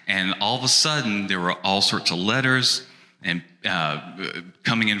 And all of a sudden, there were all sorts of letters and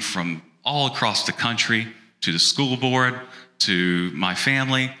coming in from all across the country to the school board, to my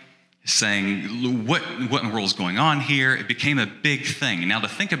family, saying, what in the world is going on here? It became a big thing. Now, to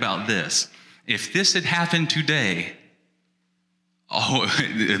think about this, if this had happened today,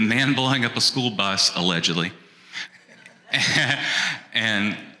 a man blowing up a school bus, allegedly,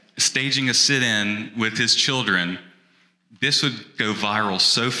 and staging a sit-in with his children, this would go viral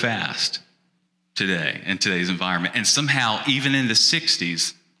so fast today in today's environment. And somehow, even in the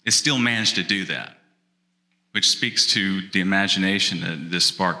 60s, it still managed to do that, which speaks to the imagination that this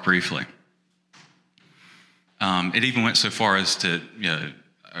sparked briefly. It even went so far as to,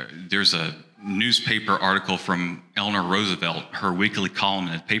 there's a newspaper article from Eleanor Roosevelt, her weekly column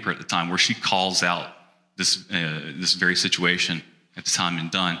in the paper at the time, where she calls out this very situation at the time in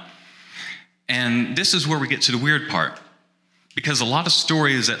Dunn. And this is where we get to the weird part, because a lot of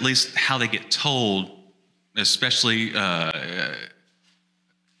stories, at least how they get told, especially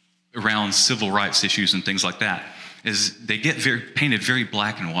around civil rights issues and things like that, is they get painted very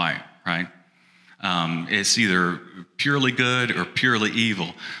black and white, right? It's either purely good or purely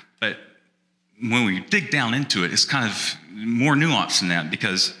evil. But when we dig down into it, it's kind of more nuanced than that,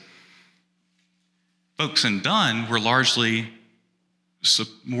 because folks in Dunn were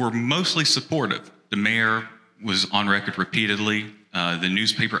mostly supportive. The mayor was on record repeatedly, the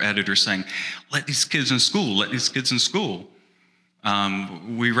newspaper editor saying, let these kids in school, let these kids in school.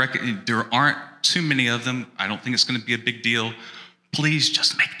 We reckon there aren't too many of them. I don't think it's going to be a big deal. Please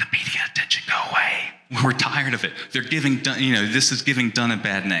just make the media attention go away. We're tired of it. They're giving Dunn, this is giving Dunn a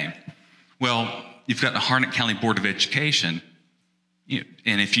bad name. Well, you've got the Harnett County Board of Education,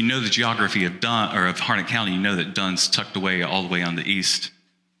 and if you know the geography of Dunn or of Harnett County, you know that Dunn's tucked away all the way on the east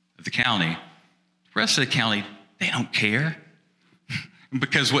of the county. The rest of the county, they don't care,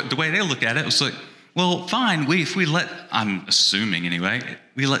 because the way they look at it was like, well, fine, if we let, I'm assuming anyway,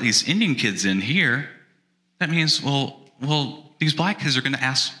 we let these Indian kids in here, that means, well, these black kids are going to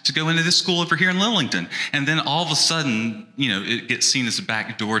ask to go into this school over here in Lillington. And then all of a sudden, it gets seen as a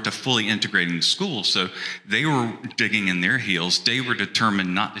back door to fully integrating the school. So they were digging in their heels. They were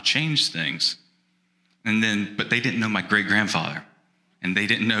determined not to change things. But they didn't know my great-grandfather. And they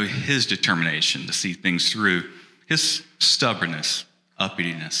didn't know his determination to see things through, his stubbornness,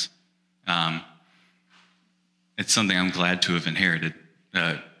 uppityness. It's something I'm glad to have inherited.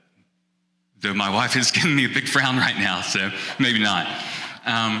 Though my wife is giving me a big frown right now, so maybe not.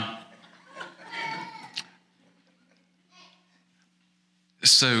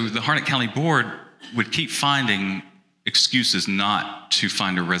 So the Harnett County Board would keep finding excuses not to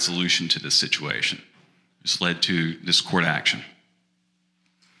find a resolution to this situation. This led to this court action.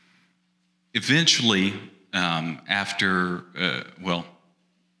 Eventually, let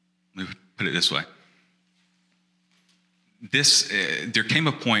me put it this way. There came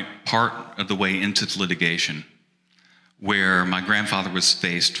a point, part of the way into the litigation, where my grandfather was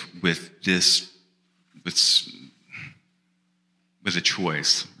faced with a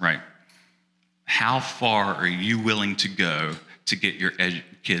choice, right? How far are you willing to go to get your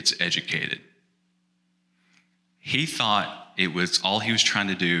kids educated? He thought all he was trying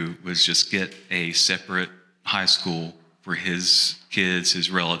to do was just get a separate high school for his kids,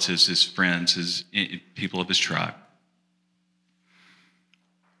 his relatives, his friends, his people of his tribe.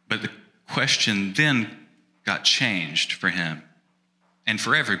 But the question then got changed for him and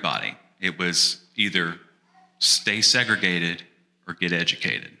for everybody. It was either stay segregated or get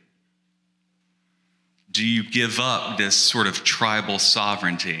educated. Do you give up this sort of tribal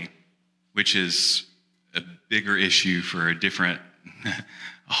sovereignty, which is a bigger issue for a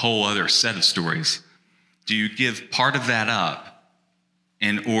whole other set of stories? Do you give part of that up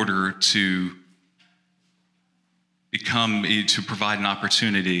in order to provide an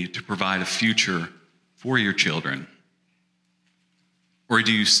opportunity to provide a future for your children? Or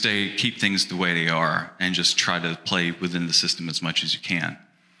do you keep things the way they are and just try to play within the system as much as you can?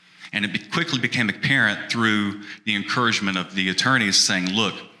 And it quickly became apparent through the encouragement of the attorneys saying,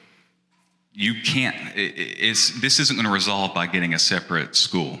 look, you can't, this isn't going to resolve by getting a separate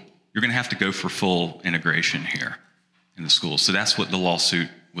school. You're going to have to go for full integration here. in the school. So that's what the lawsuit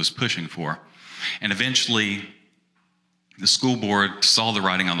was pushing for. And eventually, the school board saw the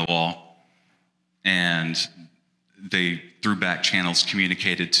writing on the wall, and they, through back channels,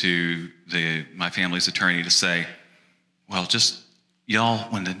 communicated to my family's attorney to say, well, just y'all,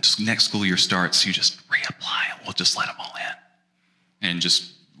 when the next school year starts, you just reapply, and we'll just let them all in. And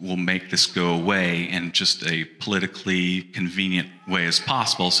just, we'll make this go away in just a politically convenient way as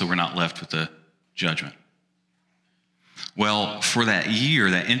possible, so we're not left with a judgment. Well, for that year,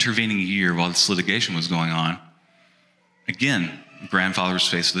 that intervening year while this litigation was going on, again, grandfather was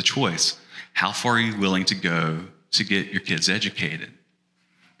faced with a choice. How far are you willing to go to get your kids educated?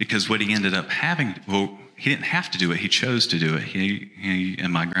 Because what he ended up having, well, he didn't have to do it, he chose to do it. He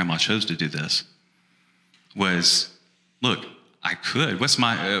and my grandma chose to do this. Was, look, I could. What's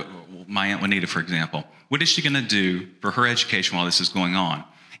my Aunt Juanita, for example? What is she going to do for her education while this is going on?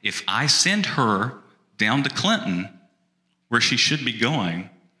 If I send her down to Clinton, where she should be going,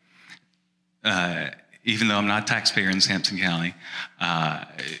 even though I'm not a taxpayer in Sampson County,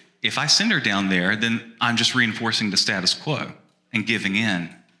 if I send her down there, then I'm just reinforcing the status quo and giving in.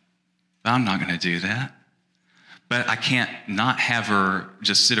 I'm not going to do that. But I can't not have her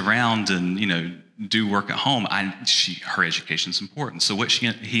just sit around and, do work at home. Her education's important. So what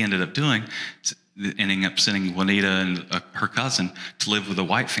he ended up doing, ending up sending Juanita and her cousin to live with a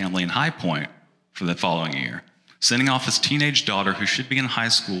white family in High Point for the following year, sending off his teenage daughter, who should be in high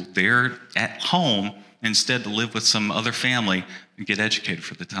school, there at home, instead to live with some other family and get educated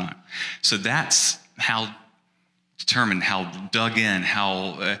for the time. So that's how determined, how dug in,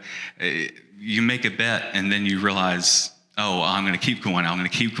 how you make a bet and then you realize, oh, I'm going to keep going, I'm going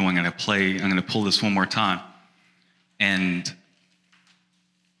to keep going, I'm going to pull this one more time. And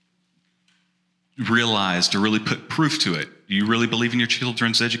realize, to really put proof to it. You really believe in your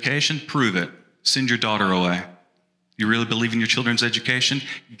children's education? Prove it. Send your daughter away. You really believe in your children's education?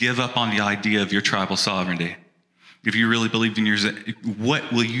 Give up on the idea of your tribal sovereignty. If you really believe in yours,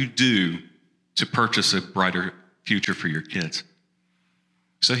 what will you do to purchase a brighter future for your kids?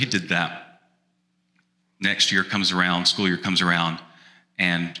 So he did that. Next year comes around, school year comes around,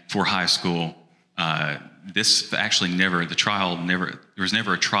 and for high school, this actually there was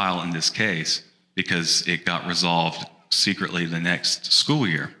never a trial in this case because it got resolved secretly the next school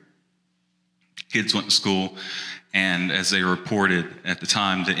year. Kids went to school, and as they reported at the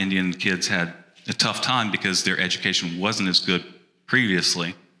time, the Indian kids had a tough time because their education wasn't as good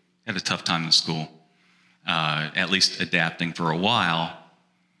previously. Had a tough time in school, at least adapting for a while.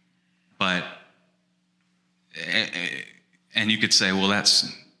 But, and you could say, well,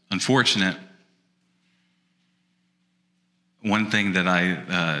 that's unfortunate. One thing that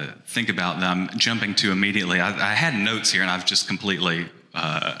I think about that I'm jumping to immediately, I had notes here and I've just completely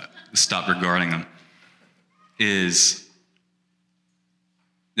stopped regarding them, is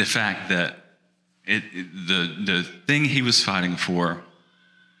the fact that the thing he was fighting for,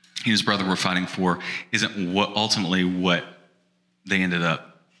 he and his brother were fighting for, isn't ultimately what they ended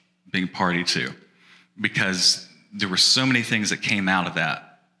up being party to, because there were so many things that came out of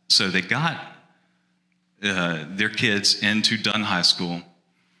that. So they got their kids into Dunn High School.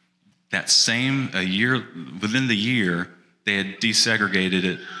 That same within the year, they had desegregated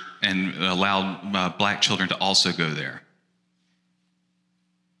it and allowed black children to also go there.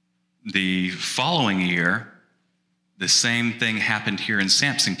 The following year, the same thing happened here in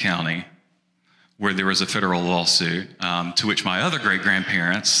Sampson County, where there was a federal lawsuit to which my other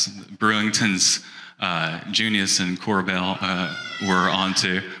great-grandparents, Brewington's Junius and Corbell, were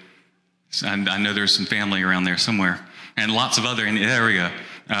onto. And I know there's some family around there somewhere. And lots of other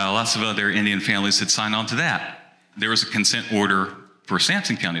Indian families had signed on to that. There was a consent order for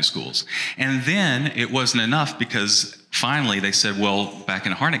Sampson County schools. And then it wasn't enough, because finally they said, well, back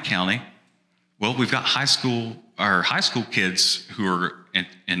in Harnett County, well, we've got high school kids who are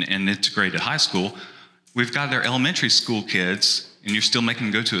in integrated high school. We've got their elementary school kids, and you're still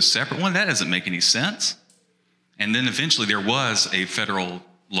making them go to a separate one? That doesn't make any sense. And then eventually there was a federal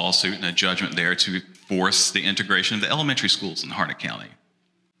lawsuit and a judgment there to force the integration of the elementary schools in Harnett County.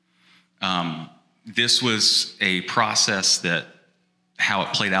 This was a process that, how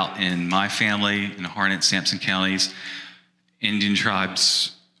it played out in my family, in Harnett, Sampson counties, Indian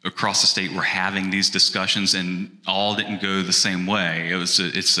tribes across the state were having these discussions, and all didn't go the same way.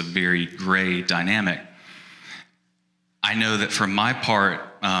 It's a very gray dynamic. I know that for my part,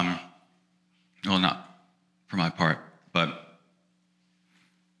 well, not for my part, but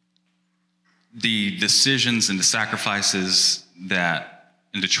the decisions and the sacrifices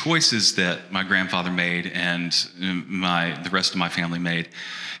and the choices that my grandfather made and the rest of my family made,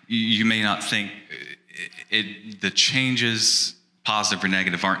 you may not think the changes, positive or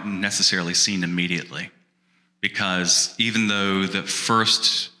negative, aren't necessarily seen immediately, because even though the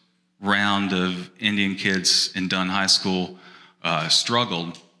first round of Indian kids in Dunn High School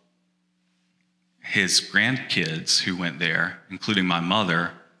struggled, his grandkids who went there, including my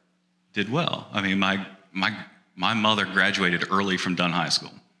mother, did well. I mean, my mother graduated early from Dunn High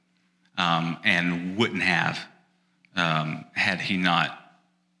School, and wouldn't have had he not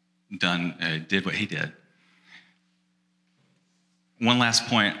did what he did. One last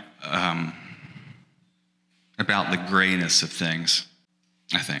point about the grayness of things.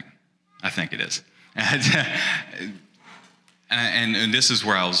 I think it is. And this is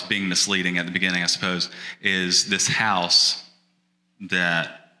where I was being misleading at the beginning, I suppose, is this house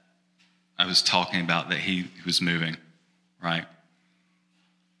that I was talking about that he was moving, right?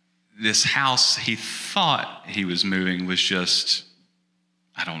 This house he thought he was moving was just,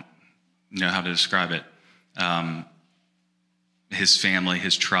 I don't know how to describe it. His family,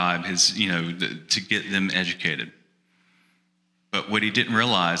 his tribe, to get them educated. But what he didn't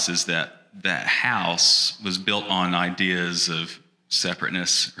realize is that that house was built on ideas of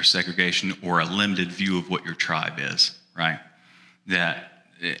separateness or segregation, or a limited view of what your tribe is, right?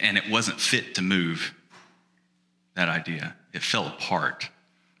 And it wasn't fit to move, that idea. It fell apart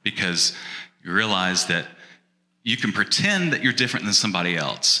because you realize that you can pretend that you're different than somebody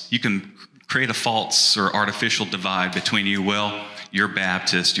else. You can create a false or artificial divide between you. Well, you're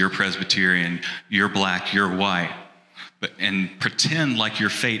Baptist, you're Presbyterian, you're black, you're white. And pretend like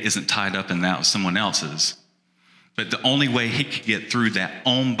your fate isn't tied up in that with someone else's. But the only way he could get through that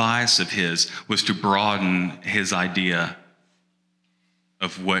own bias of his was to broaden his idea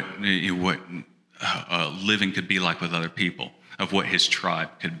of what living could be like with other people, of what his tribe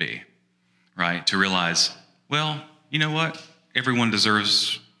could be, right? To realize, well, you know what? Everyone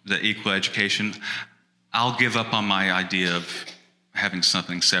deserves the equal education. I'll give up on my idea of having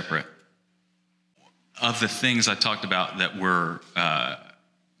something separate. Of the things I talked about that were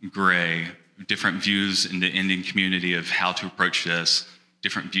gray, different views in the Indian community of how to approach this,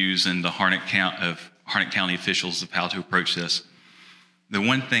 different views in the Harnett County officials of how to approach this. The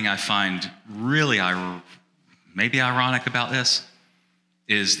one thing I find really maybe ironic about this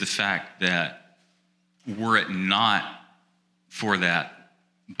is the fact that were it not for that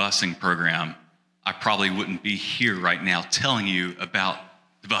busing program, I probably wouldn't be here right now telling you about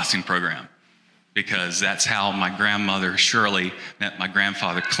the busing program. Because that's how my grandmother Shirley met my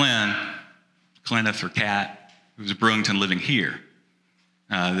grandfather Clenneth or Cat, who was a Brewington living here.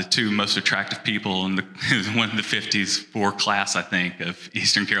 The two most attractive people in one of the 54 class, I think, of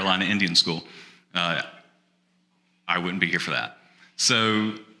Eastern Carolina Indian School. I wouldn't be here for that.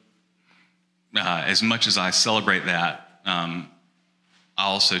 So as much as I celebrate that, I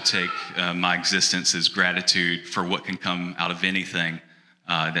also take my existence as gratitude for what can come out of anything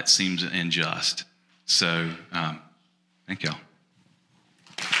that seems unjust. So, thank y'all.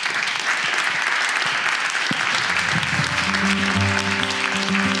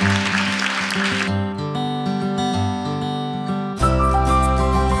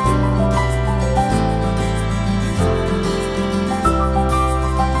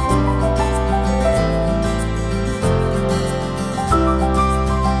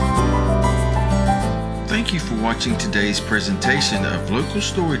 Thank you for watching today's presentation of Local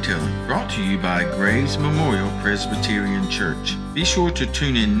Storytelling, brought to you by Graves Memorial Presbyterian Church. Be sure to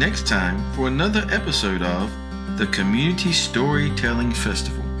tune in next time for another episode of the Community Storytelling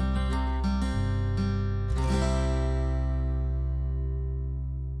Festival.